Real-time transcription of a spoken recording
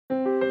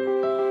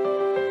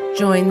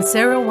Join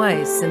Sarah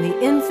Weiss in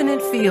the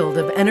infinite field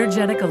of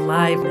energetic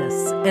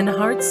aliveness and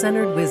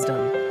heart-centered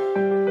wisdom.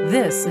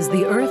 This is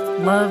the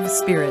Earth, Love,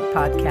 Spirit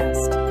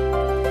podcast.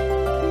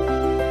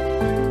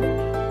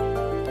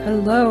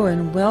 Hello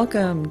and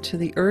welcome to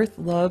the Earth,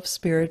 Love,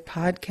 Spirit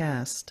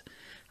podcast.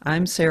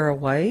 I'm Sarah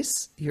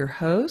Weiss, your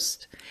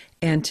host,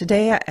 and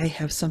today I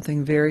have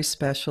something very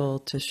special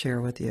to share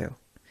with you.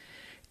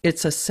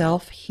 It's a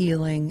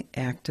self-healing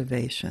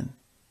activation.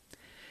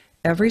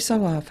 Every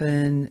so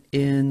often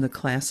in the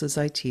classes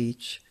I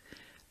teach,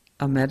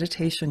 a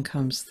meditation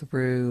comes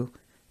through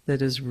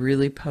that is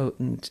really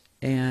potent,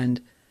 and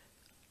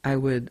I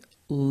would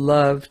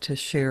love to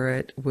share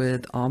it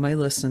with all my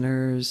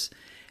listeners,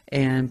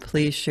 and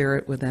please share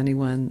it with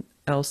anyone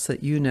else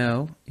that you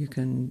know. You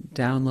can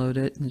download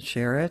it and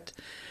share it.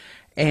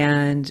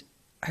 And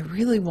I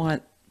really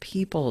want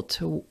people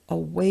to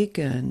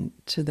awaken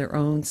to their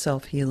own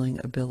self-healing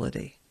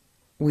ability.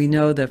 We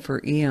know that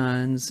for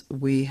eons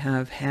we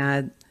have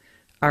had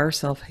our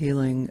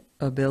self-healing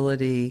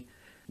ability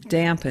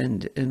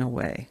dampened in a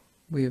way.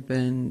 We've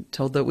been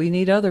told that we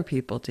need other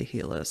people to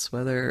heal us,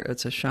 whether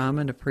it's a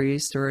shaman, a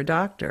priest, or a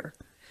doctor.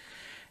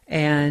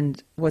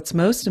 And what's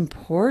most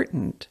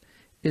important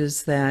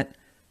is that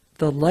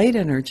the light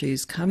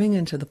energies coming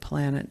into the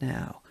planet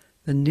now,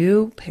 the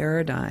new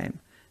paradigm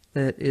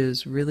that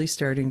is really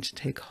starting to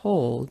take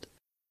hold,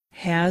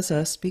 has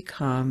us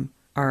become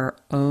our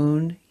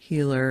own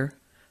healer.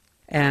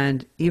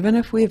 And even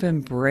if we've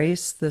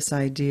embraced this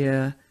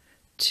idea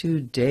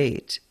to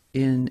date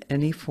in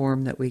any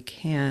form that we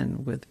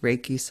can, with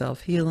Reiki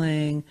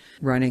self-healing,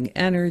 running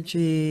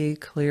energy,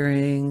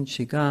 clearing,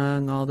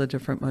 Qigong, all the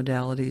different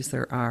modalities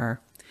there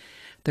are,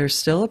 there's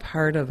still a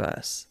part of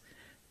us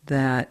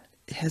that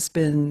has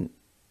been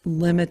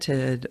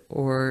limited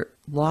or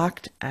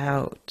locked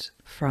out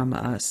from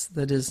us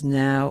that is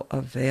now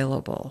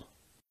available.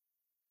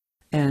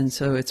 And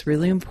so it's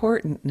really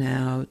important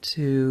now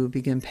to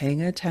begin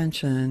paying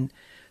attention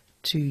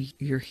to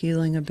your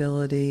healing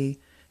ability,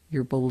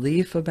 your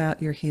belief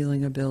about your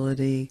healing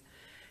ability,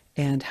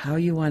 and how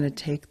you want to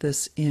take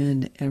this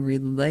in and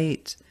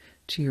relate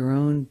to your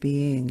own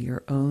being,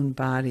 your own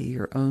body,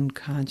 your own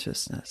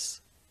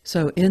consciousness.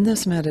 So in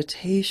this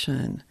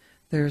meditation,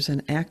 there's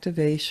an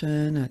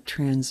activation, a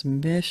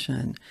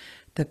transmission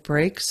that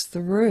breaks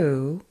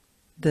through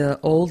the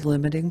old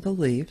limiting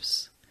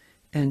beliefs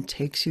and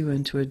takes you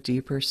into a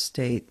deeper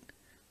state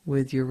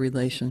with your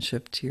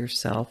relationship to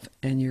yourself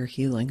and your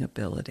healing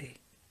ability.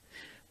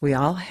 We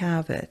all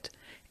have it,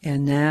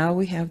 and now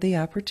we have the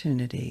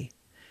opportunity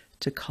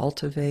to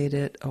cultivate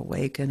it,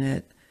 awaken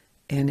it,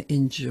 and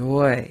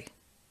enjoy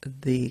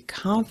the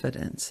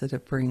confidence that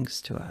it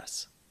brings to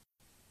us.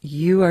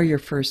 You are your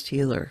first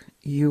healer.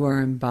 You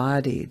are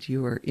embodied.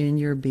 You are in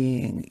your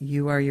being.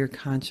 You are your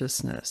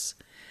consciousness.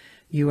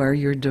 You are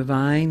your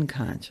divine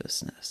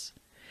consciousness.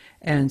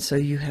 And so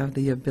you have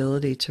the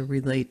ability to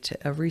relate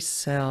to every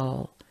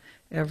cell,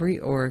 every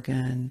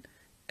organ,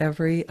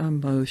 every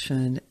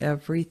emotion,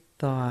 every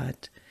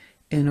thought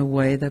in a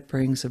way that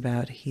brings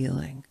about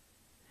healing.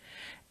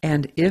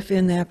 And if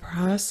in that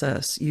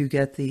process you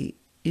get the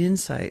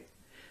insight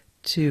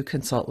to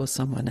consult with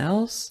someone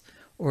else,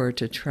 or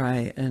to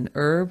try an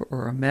herb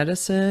or a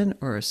medicine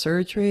or a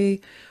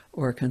surgery,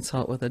 or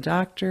consult with a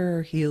doctor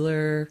or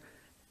healer,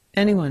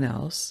 anyone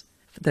else,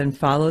 then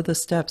follow the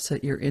steps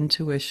that your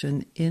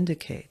intuition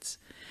indicates.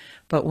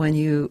 But when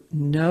you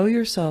know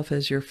yourself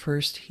as your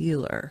first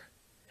healer,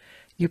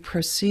 you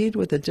proceed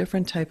with a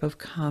different type of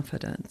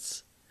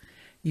confidence.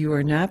 You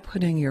are not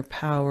putting your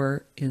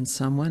power in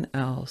someone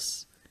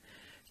else.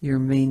 You're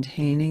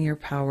maintaining your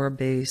power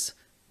base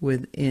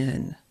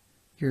within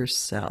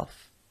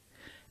yourself.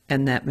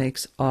 And that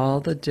makes all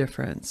the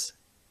difference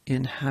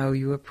in how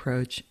you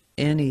approach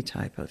any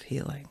type of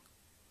healing.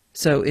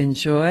 So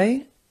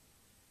enjoy.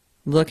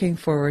 Looking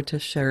forward to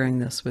sharing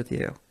this with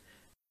you.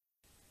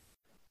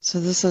 So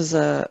this is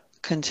a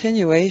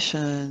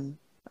continuation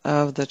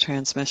of the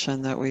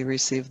transmission that we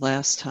received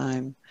last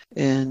time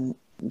in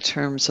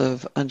terms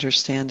of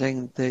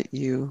understanding that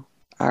you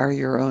are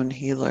your own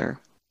healer.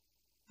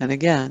 And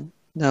again,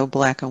 no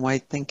black and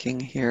white thinking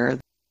here.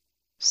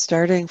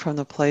 Starting from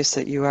the place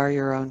that you are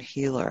your own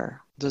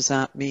healer does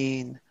not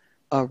mean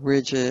a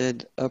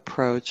rigid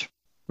approach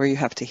where you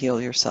have to heal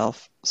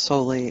yourself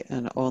solely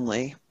and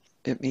only.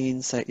 It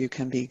means that you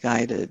can be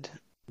guided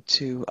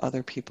to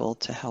other people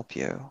to help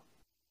you.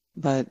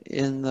 But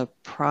in the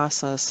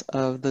process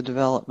of the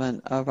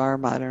development of our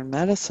modern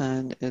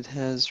medicine, it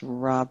has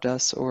robbed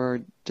us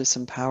or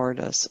disempowered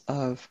us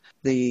of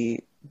the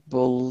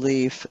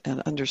belief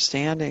and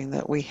understanding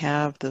that we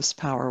have this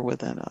power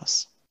within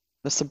us.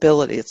 This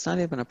ability, it's not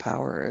even a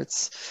power,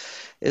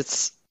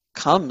 it's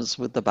comes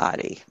with the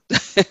body.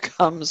 It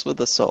comes with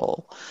the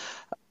soul.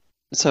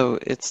 So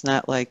it's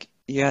not like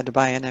you had to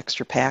buy an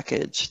extra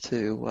package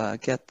to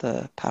get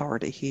the power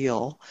to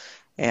heal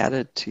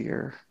added to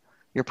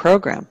your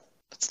program.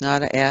 It's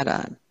not an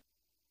add-on.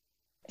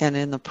 And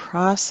in the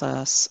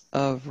process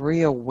of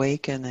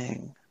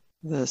reawakening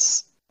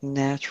this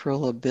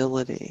natural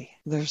ability.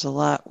 There's a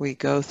lot we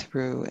go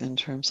through in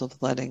terms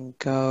of letting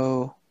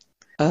go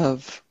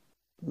of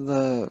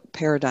the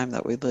paradigm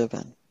that we live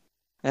in.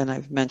 And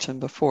I've mentioned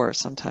before,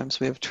 sometimes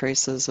we have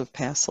traces of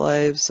past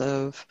lives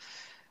of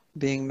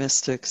being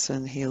mystics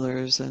and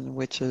healers and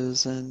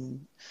witches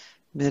and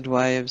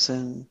midwives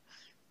and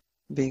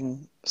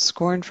being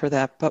scorned for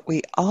that. But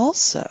we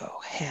also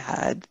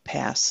had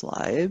past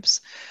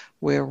lives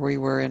where we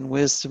were in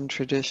wisdom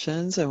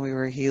traditions and we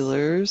were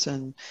healers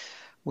and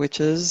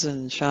witches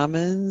and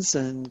shamans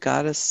and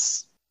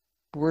goddess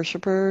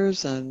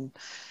worshippers and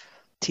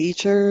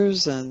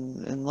teachers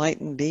and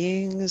enlightened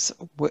beings.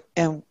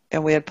 And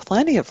we had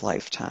plenty of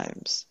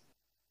lifetimes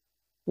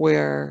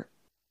where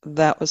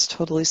that was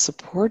totally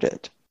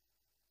supported.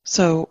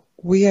 So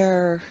we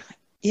are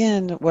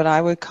in what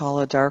I would call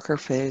a darker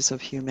phase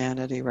of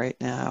humanity right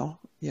now.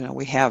 You know,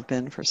 we have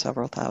been for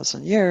several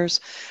thousand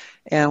years,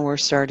 and we're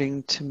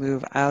starting to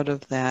move out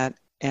of that.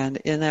 And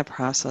in that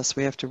process,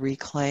 we have to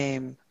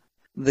reclaim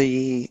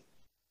the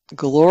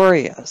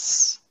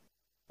glorious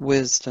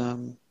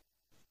wisdom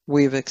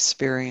we've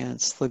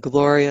experienced, the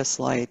glorious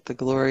light, the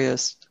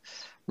glorious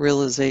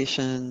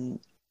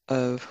realization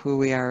of who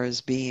we are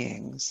as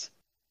beings,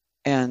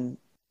 and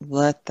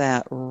let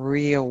that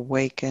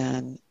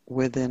reawaken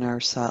within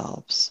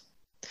ourselves.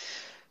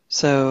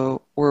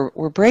 So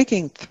we're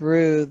breaking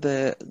through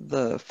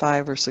the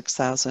 5,000 or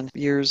 6,000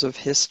 years of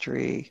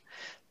history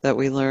that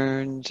we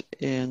learned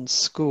in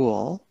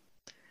school.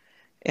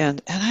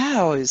 And I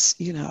always,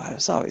 I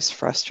was always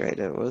frustrated.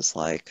 It was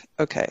like,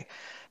 okay,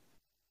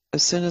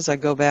 as soon as I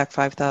go back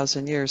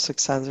 5,000 years,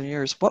 6,000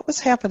 years, what was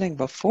happening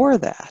before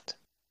that?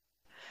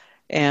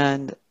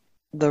 And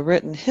the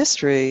written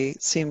history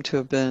seemed to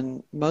have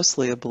been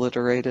mostly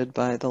obliterated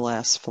by the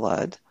last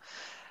flood.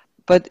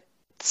 But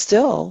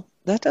still,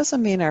 that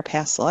doesn't mean our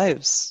past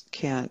lives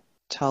can't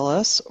tell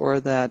us, or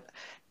that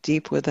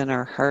deep within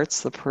our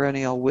hearts, the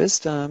perennial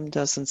wisdom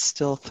doesn't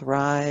still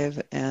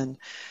thrive and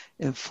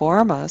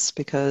inform us,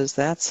 because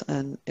that's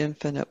an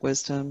infinite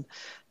wisdom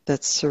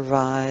that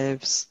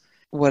survives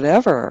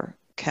whatever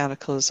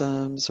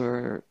cataclysms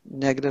or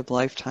negative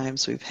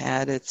lifetimes we've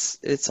had.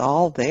 It's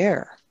all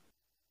there.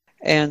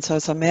 And so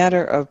it's a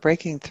matter of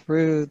breaking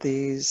through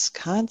these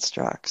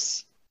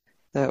constructs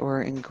that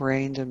were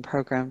ingrained and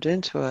programmed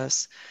into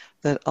us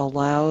that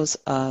allows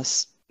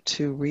us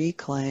to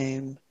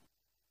reclaim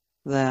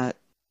that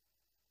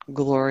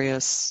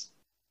glorious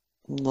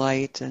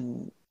light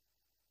and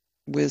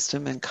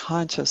wisdom and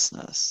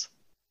consciousness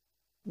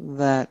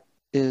that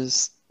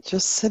is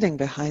just sitting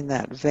behind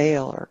that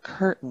veil or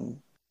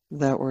curtain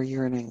that we're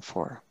yearning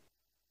for.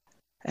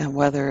 And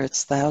whether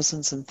it's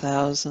thousands and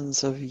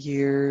thousands of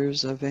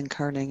years of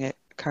incarnating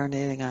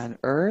on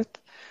Earth,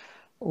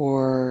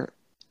 or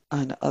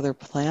on other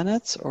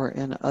planets, or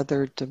in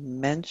other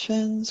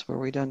dimensions where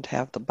we don't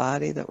have the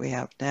body that we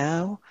have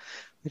now,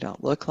 we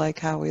don't look like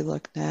how we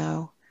look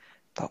now,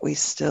 but we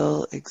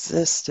still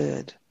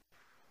existed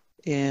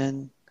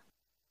in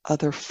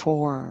other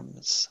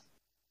forms.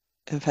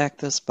 In fact,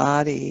 this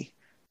body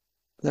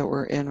that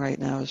we're in right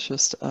now is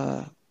just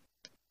a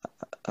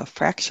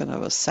fraction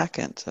of a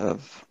second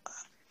of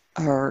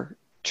our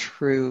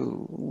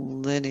true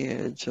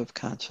lineage of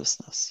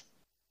consciousness.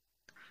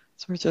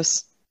 So we're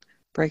just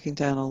breaking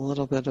down a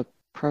little bit of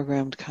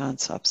programmed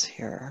concepts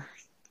here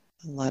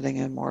and letting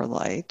in more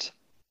light.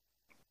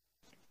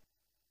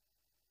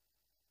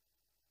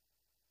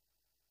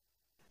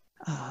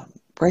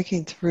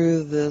 Breaking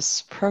through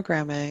this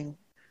programming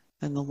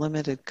and the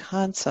limited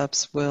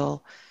concepts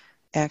will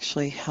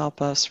actually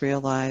help us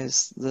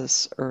realize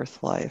this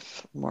earth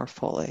life more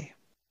fully.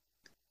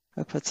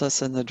 It puts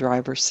us in the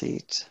driver's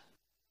seat.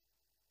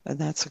 And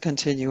that's a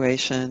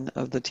continuation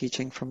of the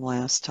teaching from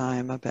last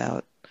time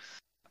about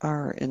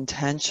our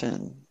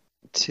intention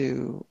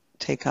to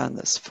take on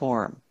this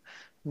form.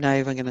 I'm not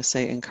even going to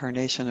say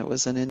incarnation. It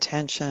was an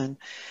intention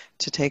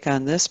to take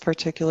on this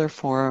particular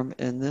form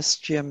in this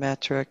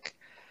geometric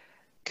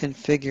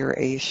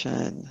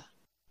configuration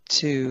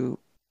to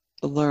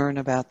learn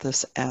about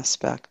this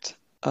aspect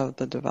of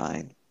the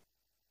divine.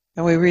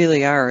 And we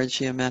really are a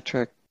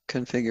geometric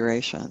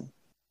configuration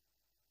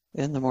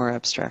in the more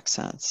abstract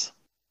sense.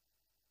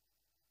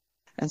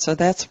 And so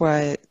that's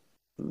why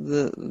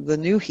the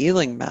new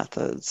healing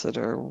methods that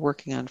are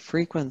working on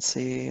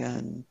frequency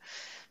and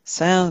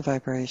sound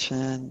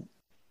vibration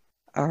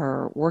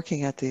are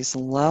working at these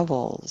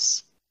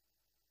levels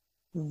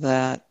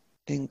that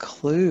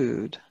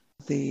include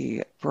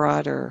the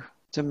broader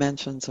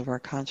dimensions of our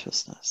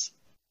consciousness.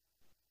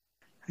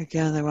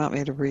 Again, they want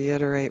me to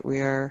reiterate,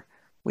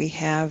 we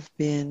have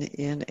been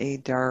in a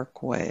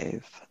dark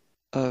wave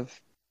of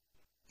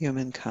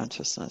human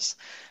consciousness.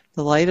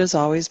 The light is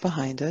always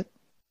behind it,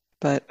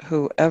 but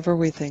whoever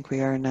we think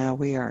we are now,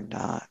 we are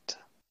not.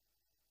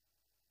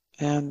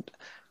 And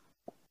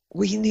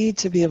we need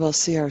to be able to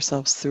see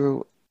ourselves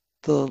through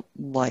the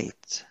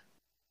light.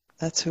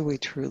 That's who we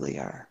truly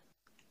are.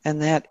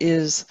 And that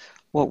is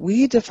what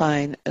we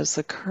define as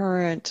the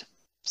current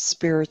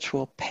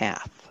spiritual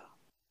path.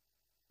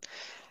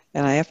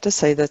 And I have to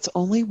say that's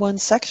only one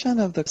section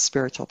of the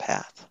spiritual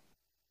path.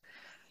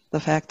 The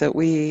fact that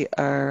we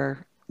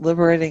are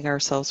liberating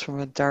ourselves from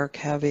a dark,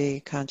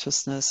 heavy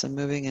consciousness and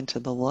moving into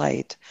the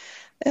light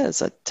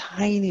is a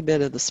tiny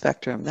bit of the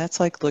spectrum. That's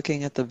like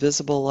looking at the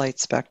visible light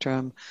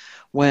spectrum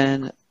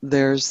when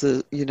there's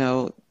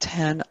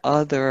 10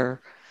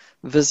 other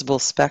visible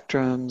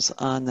spectrums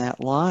on that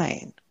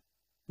line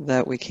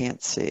that we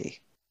can't see.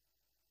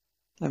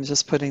 I'm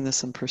just putting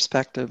this in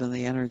perspective, and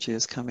the energy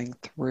is coming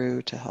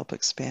through to help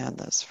expand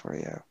this for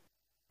you.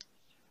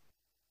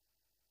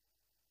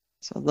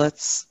 So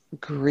let's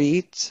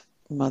greet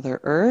Mother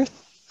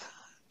Earth.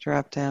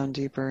 Drop down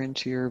deeper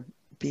into your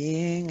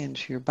being,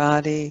 into your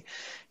body,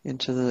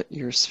 into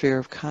your sphere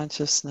of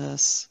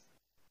consciousness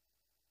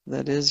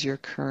that is your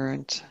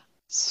current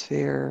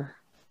sphere.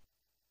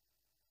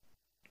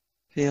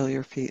 Feel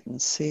your feet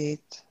and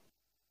seat.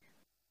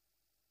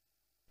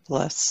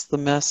 Bless the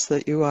mess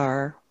that you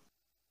are.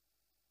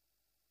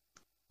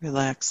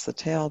 Relax the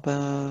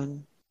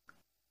tailbone.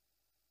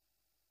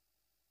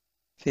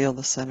 Feel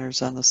the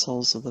centers on the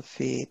soles of the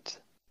feet.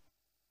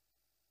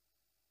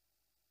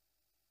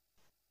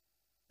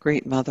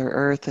 Greet Mother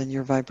Earth in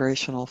your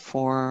vibrational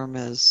form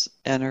as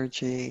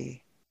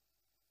energy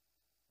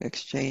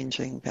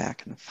exchanging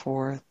back and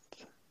forth.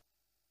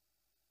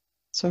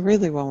 So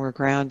really when we're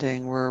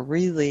grounding, we're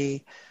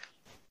really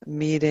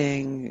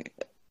meeting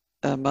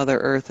Mother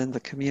Earth in the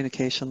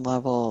communication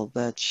level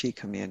that she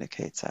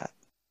communicates at.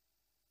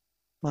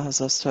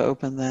 Allows us to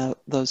open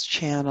those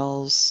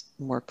channels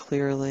more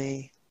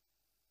clearly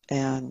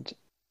and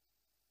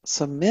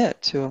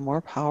submit to a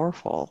more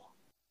powerful,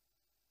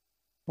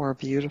 more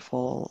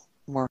beautiful,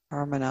 more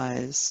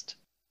harmonized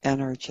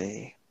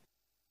energy.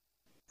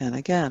 And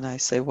again, I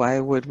say, why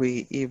would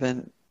we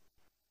even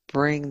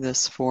bring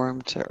this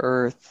form to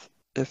Earth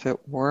if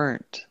it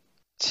weren't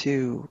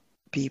to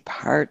be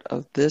part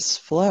of this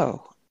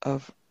flow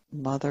of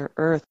Mother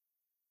Earth,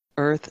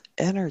 Earth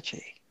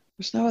energy?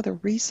 There's no other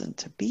reason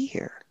to be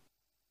here.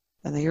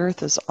 And the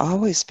Earth is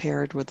always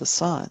paired with the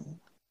Sun.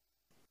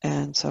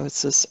 And so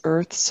it's this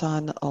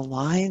Earth-Sun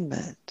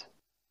alignment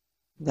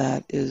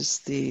that is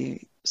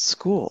the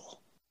school.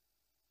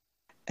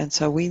 And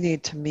so we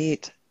need to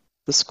meet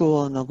the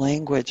school in the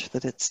language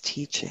that it's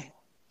teaching.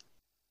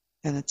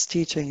 And it's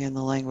teaching in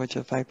the language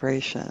of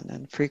vibration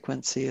and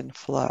frequency and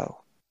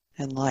flow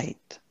and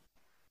light.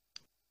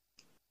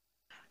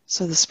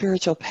 So the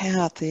spiritual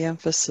path, the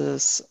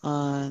emphasis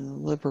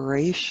on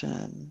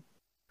liberation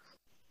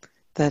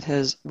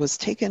that was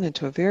taken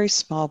into a very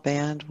small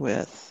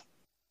bandwidth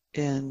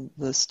in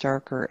this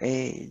darker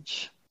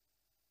age.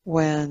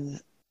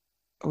 When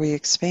we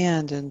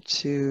expand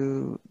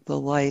into the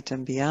light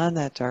and beyond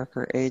that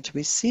darker age,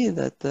 we see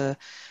that the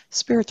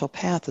spiritual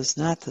path is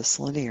not this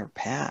linear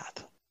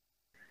path.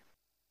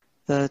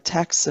 The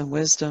texts and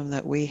wisdom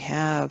that we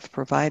have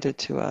provided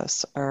to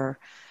us are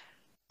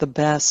the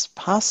best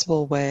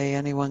possible way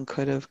anyone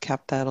could have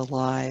kept that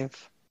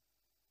alive,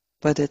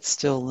 but it's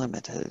still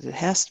limited. It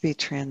has to be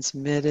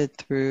transmitted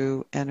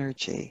through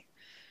energy,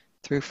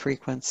 through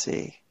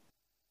frequency.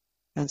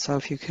 And so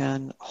if you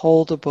can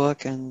hold a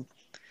book and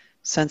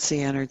sense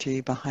the energy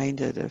behind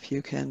it, if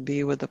you can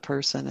be with the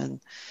person and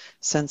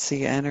sense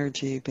the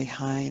energy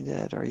behind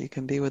it, or you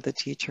can be with the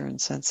teacher and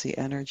sense the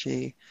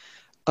energy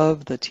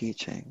of the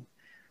teaching,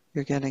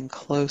 you're getting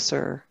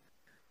closer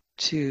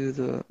to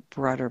the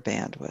broader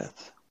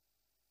bandwidth.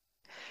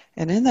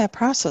 And in that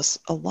process,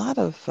 a lot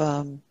of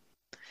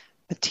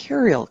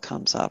material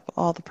comes up,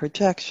 all the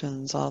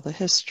projections, all the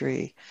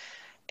history,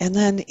 and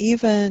then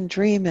even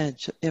dream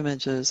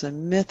images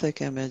and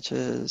mythic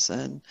images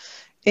and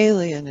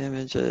alien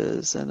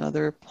images and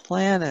other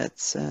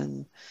planets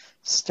and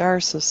star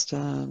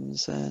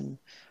systems and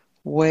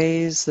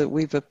ways that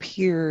we've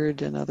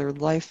appeared in other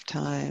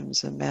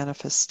lifetimes and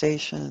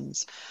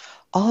manifestations.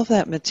 All of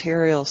that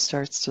material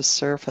starts to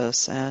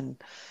surface and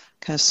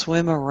kind of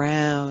swim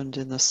around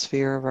in the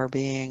sphere of our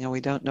being, and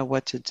we don't know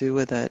what to do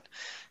with it.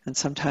 And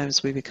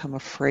sometimes we become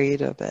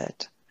afraid of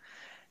it.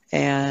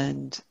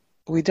 And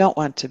we don't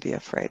want to be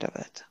afraid of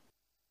it.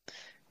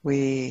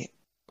 We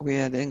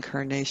had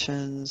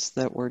incarnations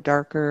that were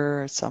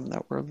darker, some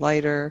that were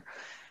lighter,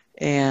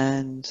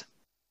 and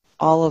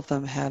all of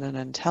them had an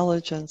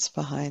intelligence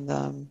behind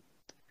them,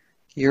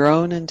 your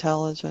own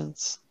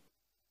intelligence.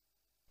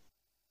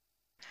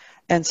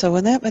 And so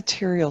when that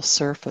material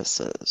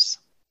surfaces,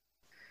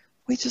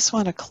 we just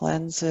want to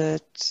cleanse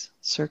it,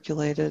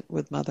 circulate it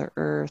with Mother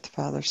Earth,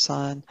 Father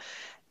Sun,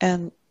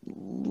 and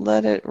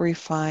let it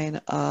refine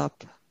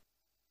up.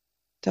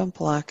 Don't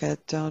block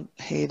it, don't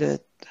hate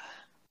it.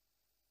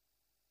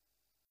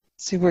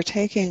 See, we're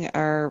taking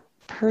our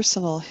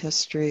personal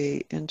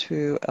history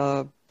into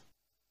a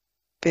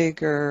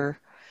bigger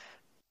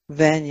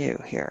venue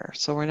here.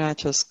 So we're not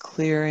just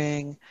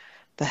clearing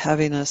the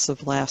heaviness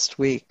of last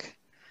week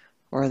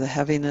or the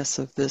heaviness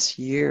of this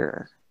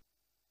year.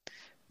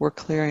 We're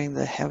clearing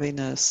the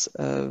heaviness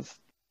of,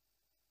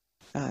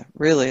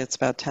 really, it's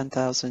about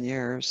 10,000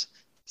 years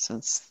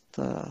since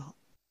the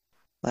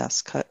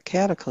last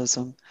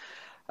cataclysm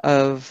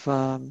of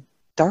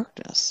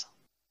darkness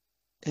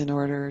in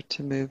order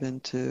to move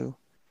into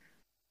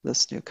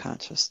this new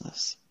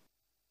consciousness.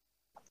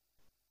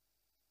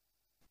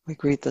 We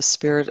greet the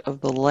spirit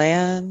of the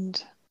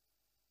land,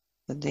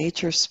 the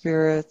nature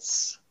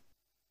spirits.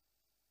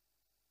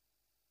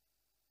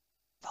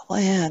 The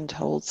land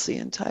holds the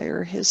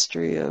entire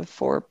history of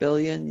 4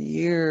 billion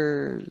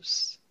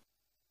years.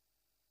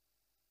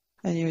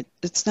 And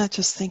it's not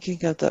just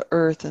thinking of the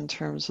earth in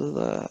terms of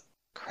the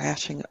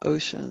crashing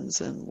oceans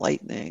and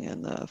lightning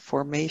and the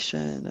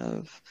formation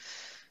of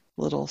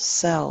little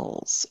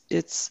cells.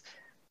 It's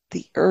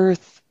the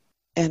earth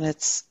and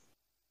its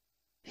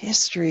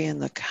history in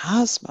the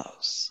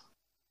cosmos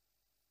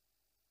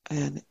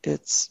and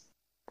its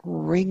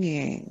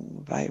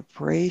ringing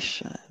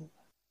vibration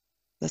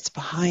that's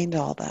behind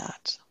all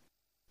that,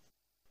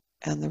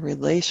 and the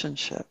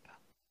relationship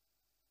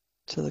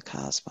to the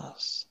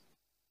cosmos.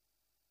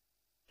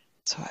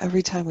 So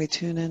every time we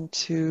tune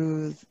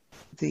into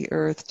the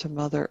earth, to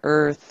Mother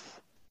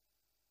Earth,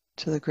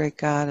 to the great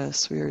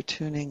goddess, we are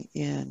tuning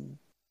in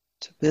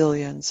to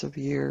billions of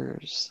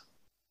years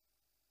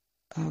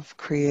of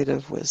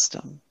creative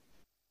wisdom.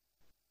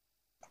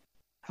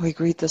 We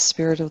greet the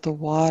spirit of the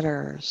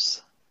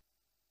waters.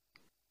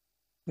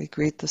 We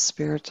greet the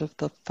spirit of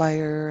the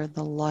fire and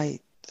the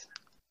light.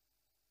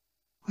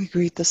 We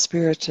greet the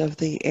spirit of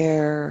the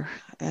air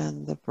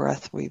and the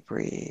breath we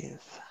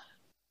breathe.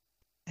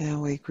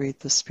 And we greet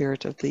the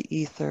spirit of the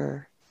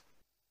ether,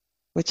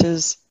 which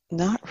is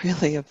not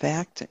really a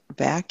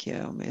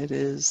vacuum. It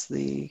is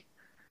the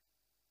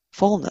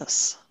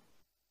fullness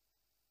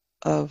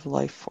of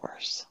life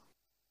force.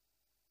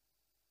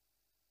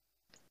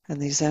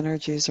 And these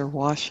energies are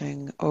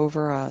washing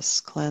over us,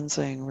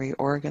 cleansing,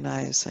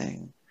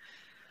 reorganizing,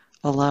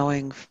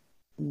 allowing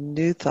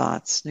new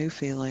thoughts, new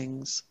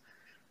feelings,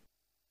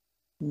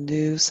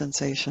 new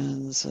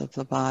sensations of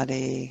the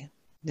body,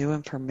 new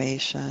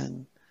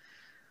information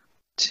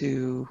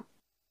to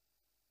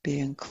be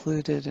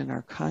included in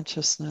our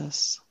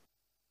consciousness.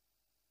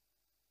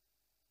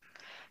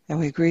 And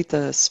we greet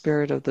the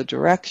spirit of the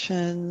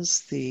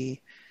directions, the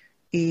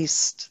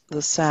east,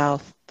 the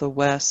south, the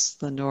west,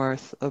 the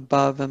north,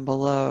 above and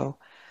below,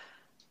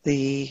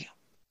 the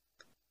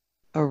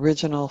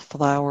original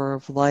flower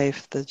of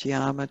life, the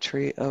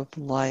geometry of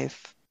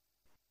life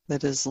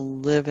that is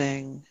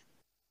living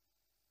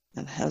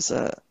and has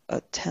a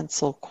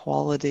tensile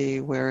quality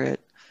where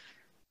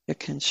it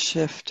can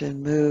shift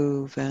and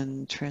move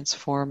and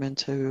transform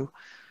into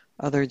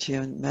other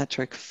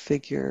geometric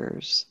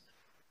figures,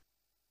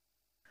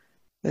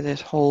 that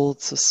it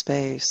holds a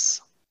space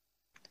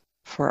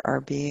for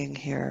our being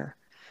here.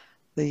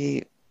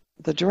 The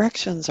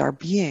directions are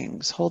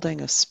beings holding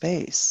a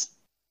space.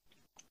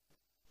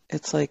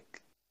 It's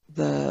like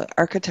the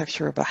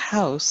architecture of a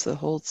house that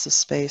holds the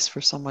space for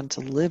someone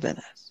to live in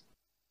it,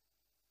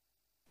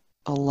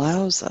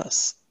 allows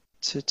us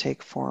to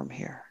take form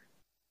here.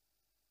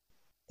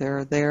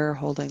 They're there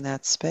holding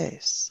that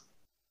space.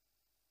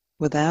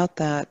 Without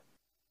that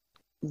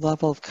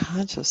level of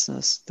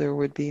consciousness, there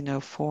would be no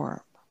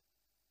form.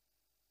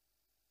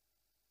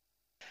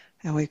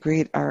 And we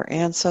greet our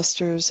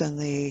ancestors and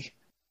the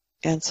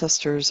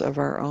ancestors of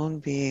our own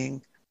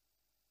being,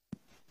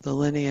 the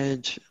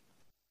lineage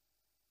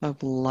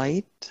of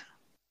light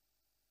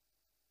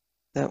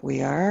that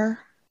we are,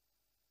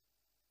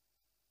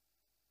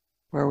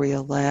 where we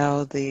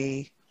allow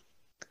the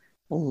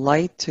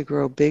light to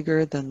grow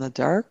bigger than the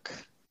dark.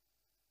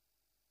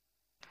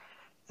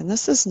 And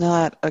this is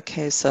not a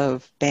case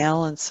of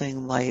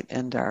balancing light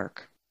and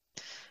dark.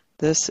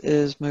 This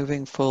is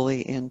moving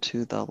fully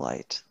into the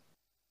light.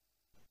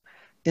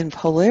 In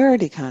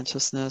polarity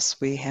consciousness,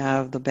 we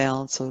have the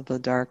balance of the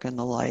dark and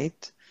the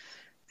light.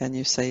 And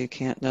you say you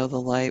can't know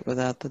the light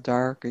without the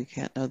dark, or you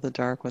can't know the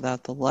dark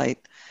without the light.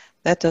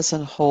 That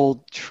doesn't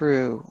hold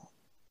true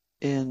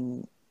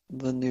in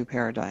the new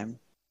paradigm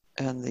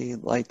and the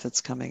light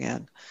that's coming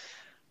in.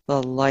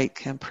 The light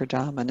can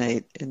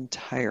predominate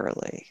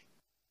entirely.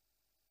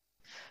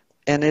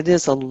 And it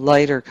is a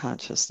lighter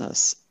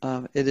consciousness.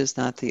 It is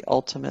not the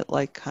ultimate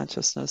light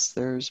consciousness.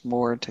 There's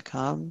more to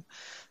come,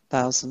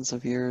 thousands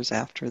of years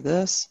after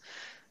this.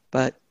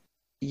 But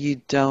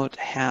you don't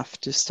have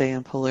to stay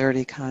in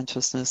polarity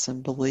consciousness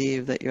and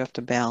believe that you have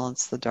to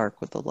balance the dark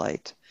with the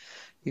light.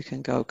 You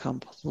can go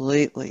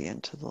completely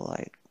into the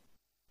light.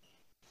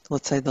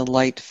 Let's say the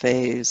light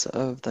phase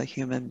of the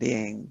human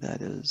being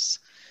that is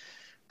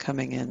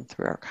coming in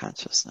through our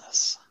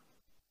consciousness.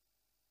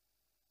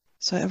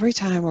 So every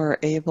time we're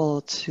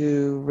able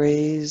to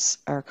raise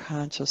our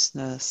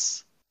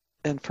consciousness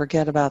and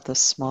forget about the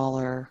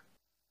smaller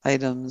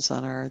items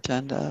on our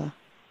agenda,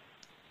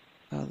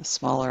 the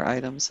smaller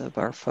items of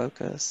our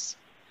focus,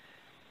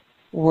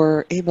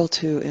 we're able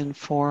to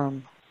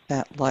inform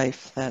that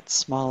life, that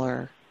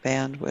smaller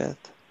bandwidth,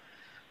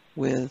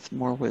 with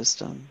more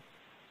wisdom.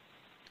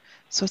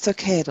 So it's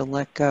okay to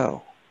let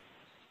go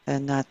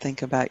and not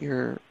think about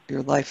your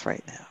life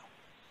right now.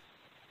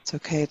 It's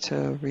okay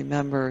to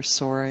remember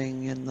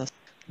soaring in the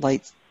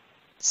light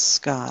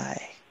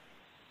sky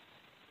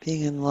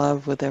being in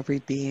love with every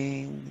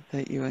being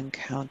that you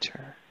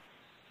encounter.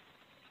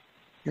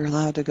 You're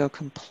allowed to go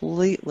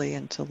completely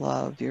into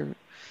love. You're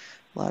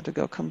allowed to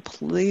go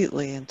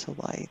completely into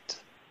light.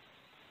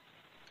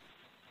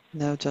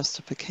 No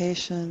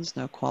justifications,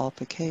 no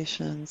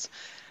qualifications,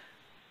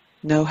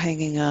 no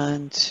hanging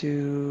on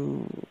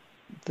to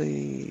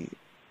the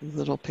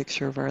little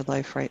picture of our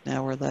life right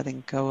now. We're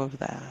letting go of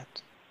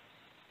that.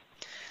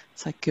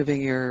 It's like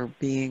giving your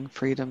being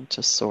freedom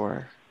to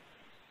soar,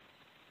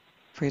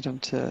 freedom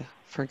to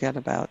forget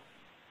about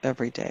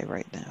every day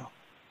right now,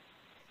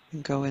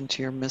 and go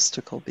into your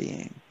mystical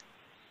being.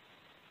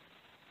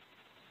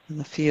 And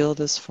the field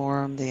is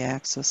formed, the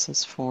axis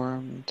is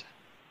formed,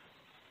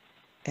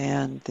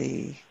 and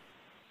the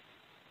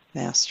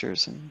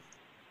masters and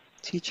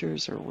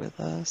teachers are with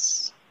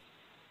us.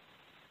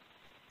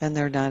 And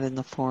they're not in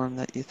the form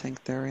that you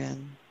think they're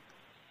in.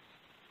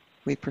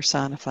 We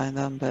personify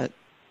them, but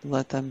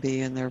let them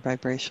be in their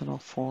vibrational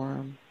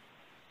form.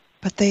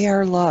 But they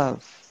are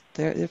love.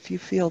 If you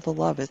feel the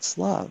love, it's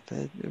love.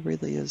 It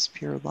really is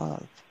pure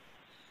love.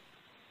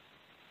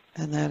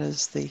 And that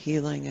is the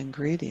healing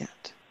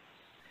ingredient.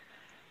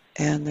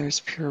 And there's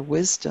pure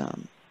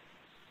wisdom.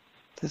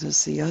 That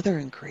is the other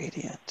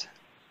ingredient.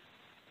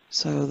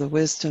 So the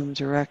wisdom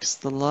directs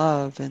the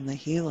love and the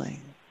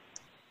healing,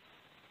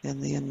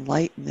 and the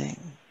enlightening,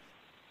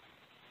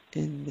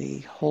 in the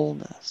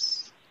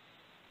wholeness.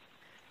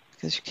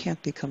 Because you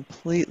can't be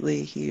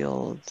completely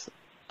healed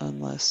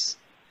unless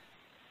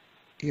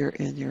you're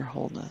in your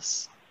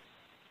wholeness.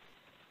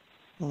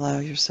 Allow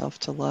yourself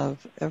to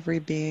love every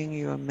being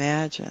you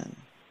imagine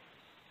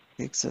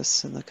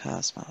exists in the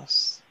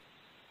cosmos.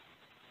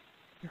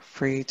 You're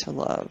free to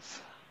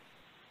love.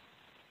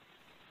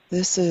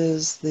 This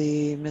is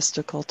the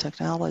mystical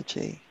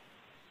technology.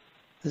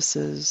 This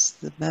is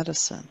the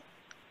medicine.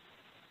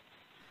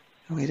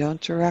 And we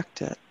don't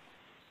direct it.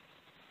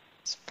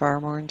 It's far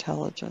more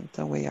intelligent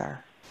than we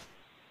are.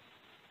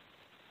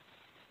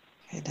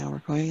 Okay, now we're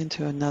going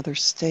into another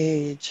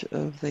stage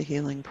of the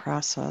healing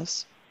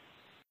process.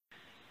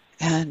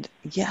 And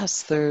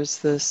yes, there's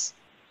this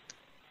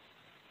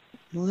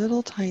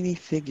little tiny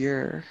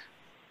figure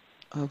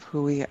of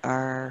who we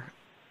are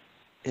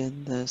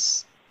in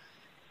this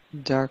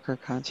darker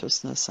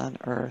consciousness on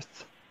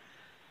Earth.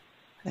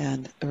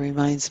 And it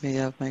reminds me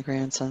of my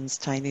grandson's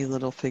tiny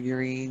little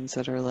figurines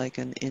that are like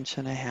 1.5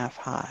 inches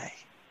high.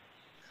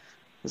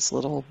 This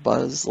little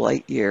Buzz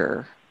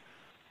Lightyear.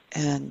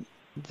 And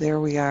there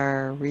we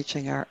are,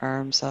 reaching our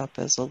arms up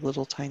as a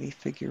little tiny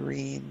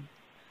figurine,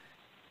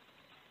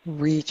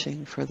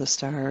 reaching for the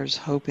stars,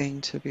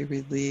 hoping to be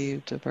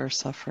relieved of our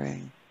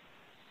suffering.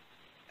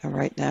 And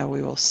right now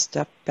we will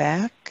step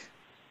back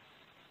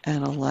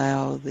and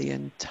allow the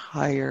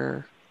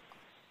entire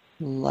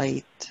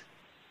light,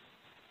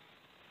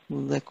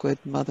 liquid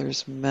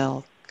mother's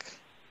milk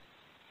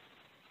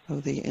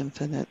of the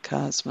infinite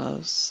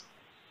cosmos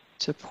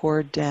to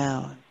pour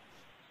down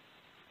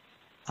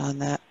on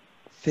that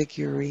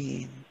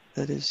figurine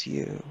that is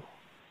you.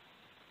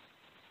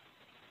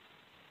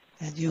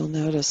 And you'll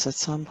notice at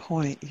some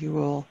point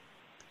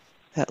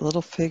that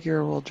little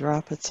figure will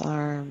drop its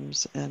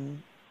arms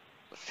and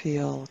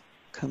feel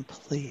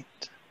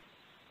complete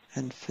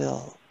and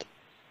filled.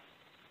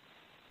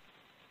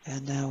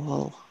 And now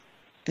we'll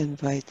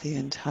invite the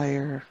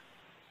entire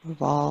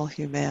of all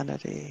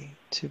humanity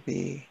to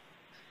be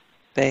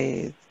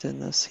bathed in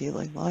this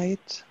healing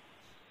light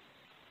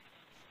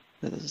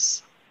that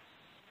is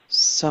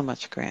so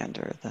much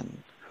grander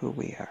than who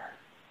we are,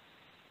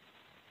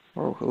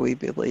 or who we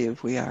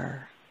believe we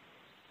are.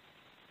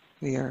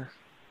 We are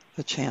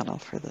the channel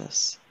for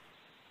this.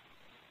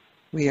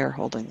 We are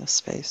holding the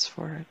space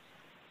for it.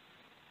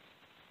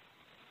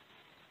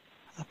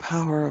 The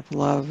power of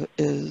love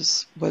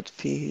is what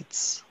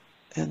feeds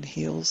and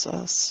heals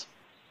us.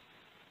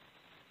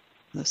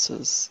 This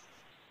is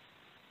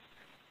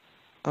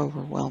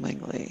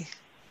overwhelmingly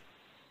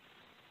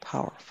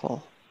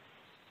powerful.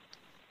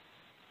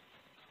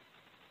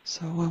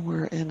 So when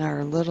we're in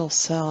our little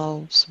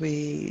selves,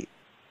 we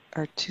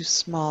are too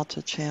small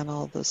to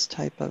channel this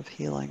type of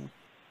healing.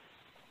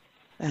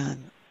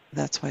 And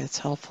that's why it's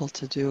helpful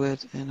to do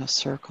it in a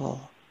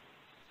circle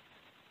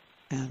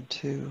and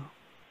to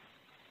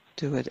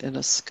do it in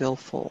a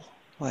skillful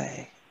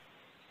way.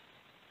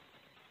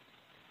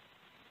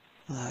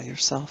 Allow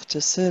yourself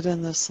to sit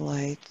in this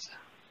light,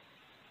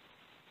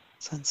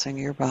 sensing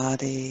your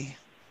body,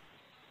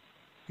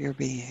 your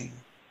being.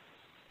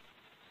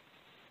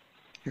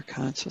 Your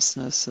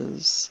consciousness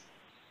is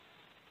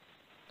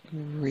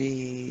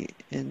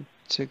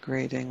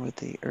reintegrating with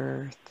the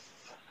earth.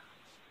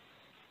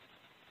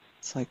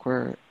 It's like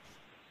we're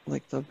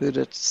like the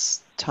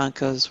Buddhist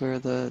tankas, where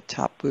the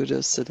top Buddha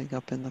is sitting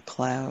up in the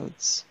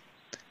clouds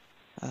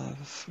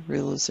of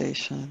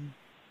realization,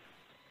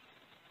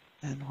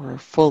 and we're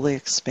fully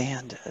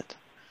expanded,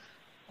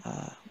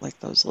 like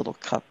those little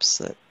cups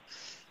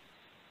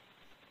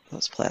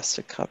those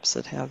plastic cups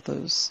that have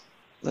those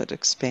that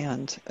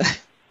expand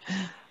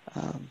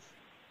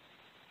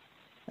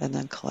and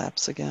then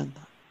collapse again.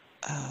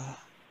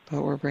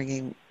 But we're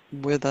bringing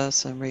with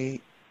us and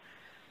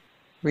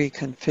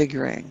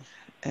reconfiguring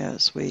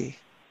as we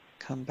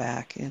come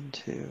back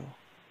into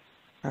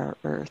our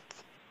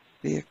earth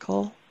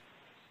vehicle.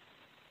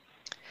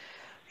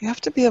 You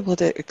have to be able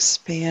to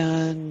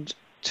expand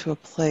to a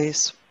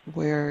place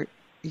where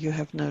you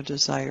have no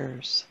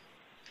desires,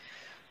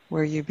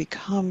 where you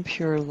become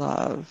pure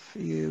love,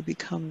 you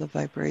become the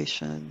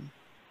vibration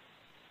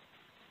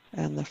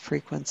and the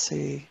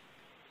frequency,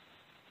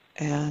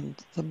 and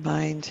the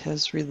mind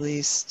has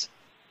released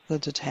the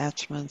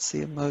detachments,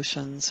 the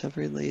emotions have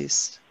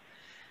released,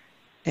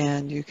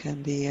 and you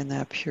can be in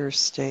that pure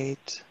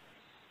state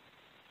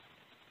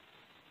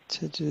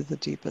to do the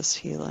deepest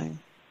healing.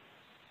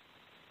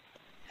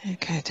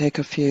 Okay, take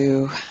a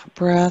few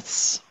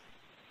breaths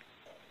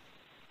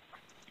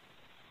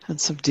and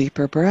some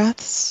deeper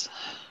breaths.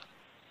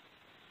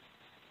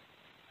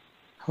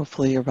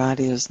 Hopefully your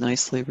body is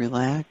nicely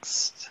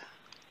relaxed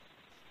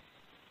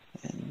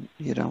and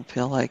you don't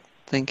feel like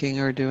thinking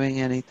or doing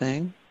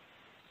anything.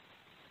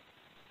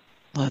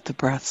 Let the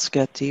breaths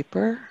get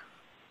deeper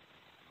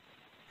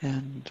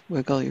and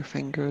wiggle your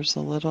fingers a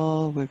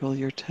little, wiggle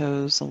your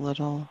toes a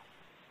little.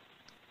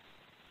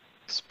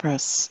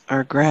 Express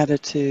our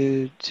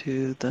gratitude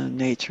to the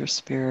nature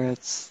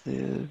spirits,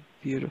 the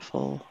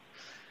beautiful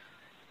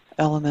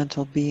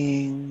elemental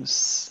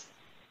beings,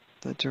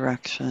 the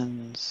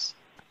directions,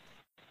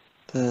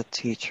 the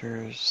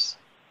teachers,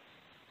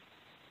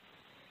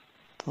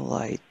 the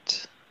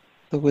light,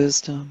 the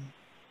wisdom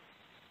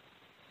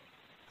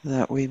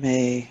that we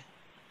may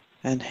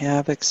and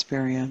have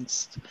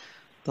experienced,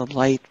 the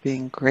light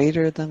being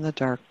greater than the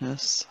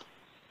darkness,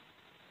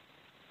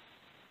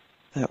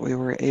 that we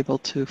were able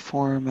to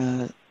form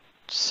a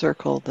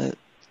circle that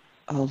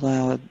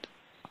allowed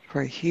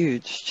for a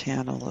huge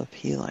channel of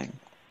healing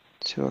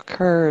to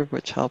occur,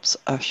 which helps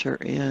usher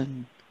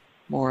in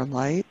more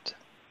light.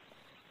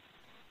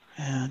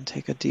 And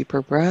take a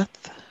deeper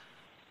breath.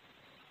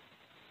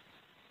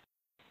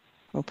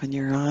 Open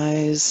your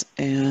eyes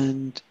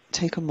and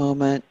take a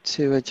moment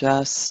to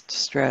adjust,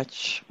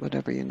 stretch,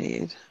 whatever you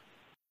need.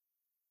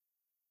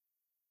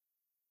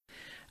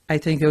 I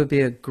think it would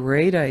be a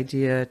great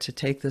idea to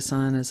take this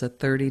on as a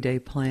 30-day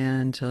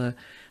plan, to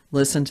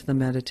listen to the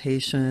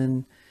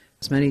meditation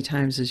as many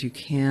times as you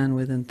can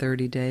within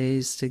 30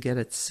 days to get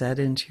it set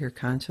into your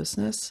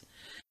consciousness.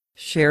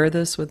 Share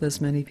this with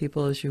as many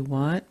people as you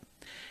want,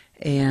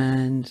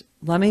 and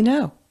let me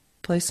know.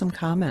 Place some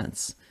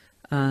comments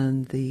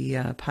on the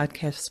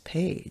podcast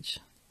page,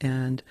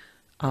 and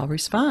I'll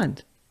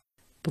respond.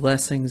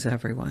 Blessings,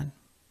 everyone.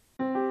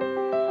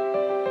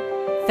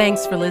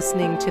 Thanks for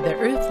listening to the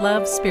Earth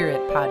Love Spirit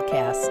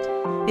podcast.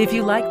 If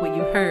you like what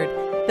you heard,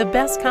 the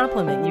best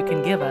compliment you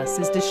can give us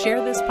is to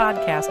share this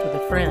podcast with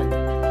a friend.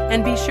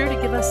 And be sure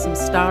to give us some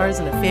stars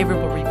and a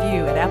favorable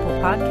review at Apple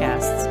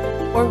Podcasts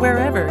or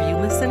wherever you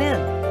listen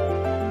in.